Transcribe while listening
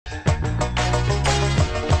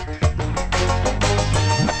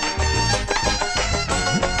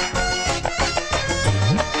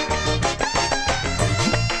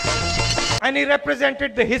And he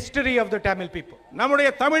represented the history of the Tamil people. நம்முடைய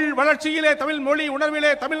தமிழ் வளர்ச்சியிலே தமிழ் மொழி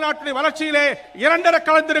உணர்விலே தமிழ்நாட்டின் வளர்ச்சியிலே இரண்டர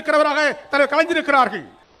கலந்திருக்கிறவராக கலந்திருக்கிறார்கள்.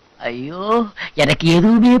 ஐயோ எனக்கு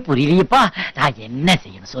எதுவுமே புரியலையப்பா. நான் என்ன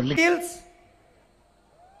செய்யணும் சொல்லு.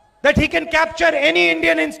 That he can capture any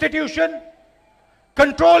Indian institution,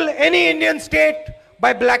 control any Indian state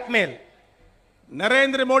by blackmail.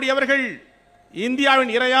 Narendra Modi அவர்கள்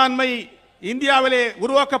இந்தியாவின் இறையாண்மை இந்தியாவிலே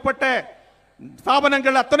உருவாக்கப்பட்ட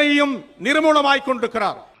ஸ்தாபனங்கள் அத்தனையும் நிர்மூலமாய்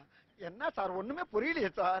கொண்டிருக்கிறார். என்ன சார் ஒண்ணுமே புரியலையே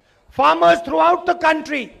sir. Farmers throughout the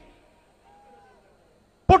country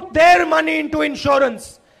put their money into insurance,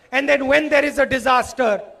 and then when there is a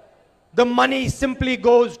disaster, the money simply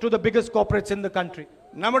goes to the biggest corporates in the country.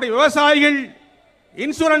 நம்முடைய விவசாயிகள்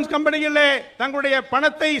இன்சூரன்ஸ் கம்பெனிகளிலே தங்களுடைய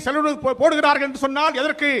பணத்தை செலவு போடுகிறார்கள் என்று சொன்னால்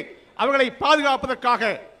எதற்கு? அவர்களை பாதுகாப்பதற்காக.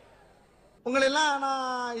 உங்களை எல்லாம்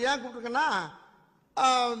நான் ஏன் கூப்பிட்டுருக்கேன்னா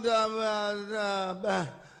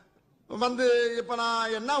வந்து இப்ப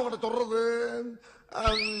நான் என்ன உங்கள்கிட்ட சொல்றது,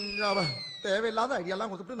 தேவையில்லாத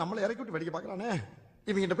ஐடியாலாம் கொடுத்துட்டு நம்மளை இறக்கி விட்டு வெடிக்க பார்க்கறானே,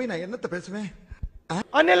 இவங்கிட்ட போய் நான் என்னத்தை பேசுவேன்?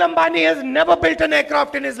 Anil Ambani has never built an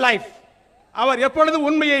aircraft in his life. அவர் எப்பொழுதும்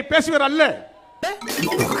உண்மையை பேசுவர் அல்ல.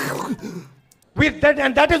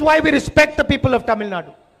 And that is why we respect the people of Tamil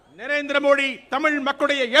Nadu. Narendra Modi Tamil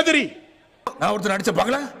மக்களுடைய எதிரி. நான் ஒருத்தர் அடிச்ச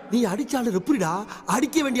பார்க்கல. நீ அடிச்சால எப்படிடா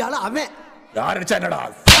அடிக்க வேண்டிய ஆளு அவன். யார் அடிச்சா என்னடா?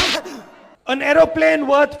 An aeroplane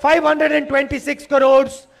worth 526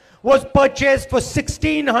 crores was purchased for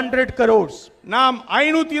 1600 crores. நாம்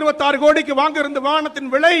 526 கோடிக்கு வாங்க இருந்த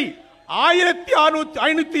வாகனத்தின் விலை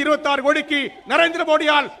 1526 கோடிக்கு நரேந்திர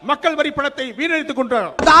மோடியால் மக்கள் வரி பணத்தை வீணடித்துக் கொண்டார்.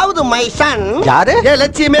 அதாவது மை சன் யாரு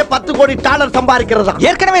லட்சியமே 10 கோடி டாலர் சம்பாதிக்கிறதா.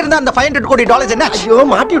 ஏற்கனவே இருந்த அந்த 500 கோடி டாலர்ஸ் என்ன? ஐயோ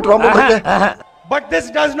மாட்டி விட்டுறோம். But this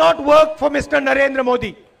does not work for Mr. Narendra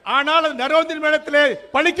Modi. ஆனால் அது நரேந்திர மோடியிலே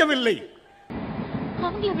பலிக்கவில்லை.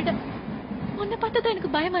 அவங்களை விட உன்னை பார்த்தா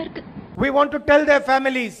எனக்கு பயமா இருக்கு. We want to tell their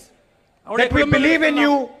families that we believe in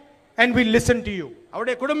you and we listen to you.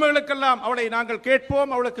 அவருடைய குடும்பங்களுக்கெல்லாம் அவளை நாங்கள்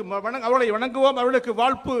கேட்போம், அவளுக்கு அவளை வணங்குவோம், அவளுக்கு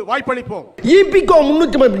வாய்ப்பளிப்போம். ஈபிகோ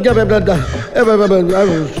 300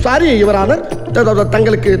 சாரி யுவரான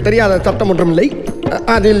தங்களுக்கு தெரியாத சட்டம் ஒன்றும் இல்லை.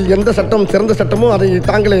 அதில் எந்த சட்டம் சிறந்த சட்டமோ அதை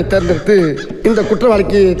தாங்களே தேர்ந்தெடுத்து இந்த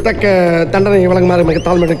குற்றவாளிக்கு தக்க தண்டனை வழங்குமாறு மிக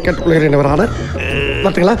தாழ்மையுடன் கேட்டுக்கொள்கிறேன் யுவரான.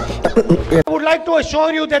 பார்த்தீங்களா? I would like to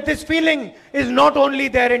assure you that this feeling is not only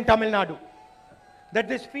there in Tamil Nadu. That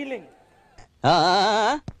this feeling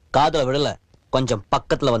காதுல விடல, கொஞ்சம்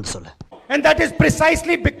பக்கத்துல வந்து சொல்லு. And that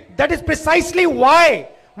is precisely why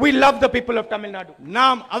we love the people of Tamil Nadu.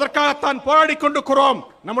 நாம் அதற்காகத்தான் போராடி கொண்டிருக்கிறோம்.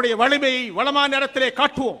 நம்முடைய வலிமையை வளமான இடத்திலே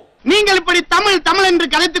காட்டுவோம். நீங்கள் இப்படி தமிழ் என்று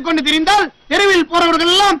கலைத்துக் கொண்டு திரிந்தால் தெருவில்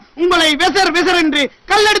போறவர்கள் எல்லாம் உங்களை வெசர் என்று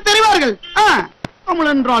கல்லெடுத்து தெரிவார்கள். தமிழ்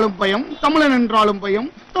என்றாலும் பயம், தமிழன் என்றாலும் பயம்,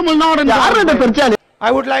 Tamil Nadu.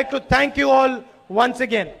 I would like to thank you all once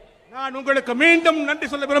again. நான் உங்களுக்கு மீண்டும் நன்றி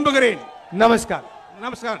சொல்ல விரும்புகிறேன். நமஸ்கார்.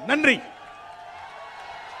 நமஸ்கார், நன்றி.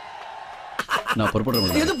 நான்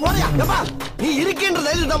பொறுப்படுறேன். எது போறியா? அப்பா நீ இருக்கேன்ற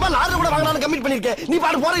தைரியத்துல தான் லாரி கூட வாங்கலாம்னு கமிட் பண்ணிருக்க. நீ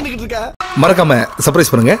பாட்டு போறேன்னு இருக்க. மறக்காம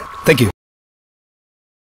சர்ப்ரைஸ் பண்ணுங்க. Thank you.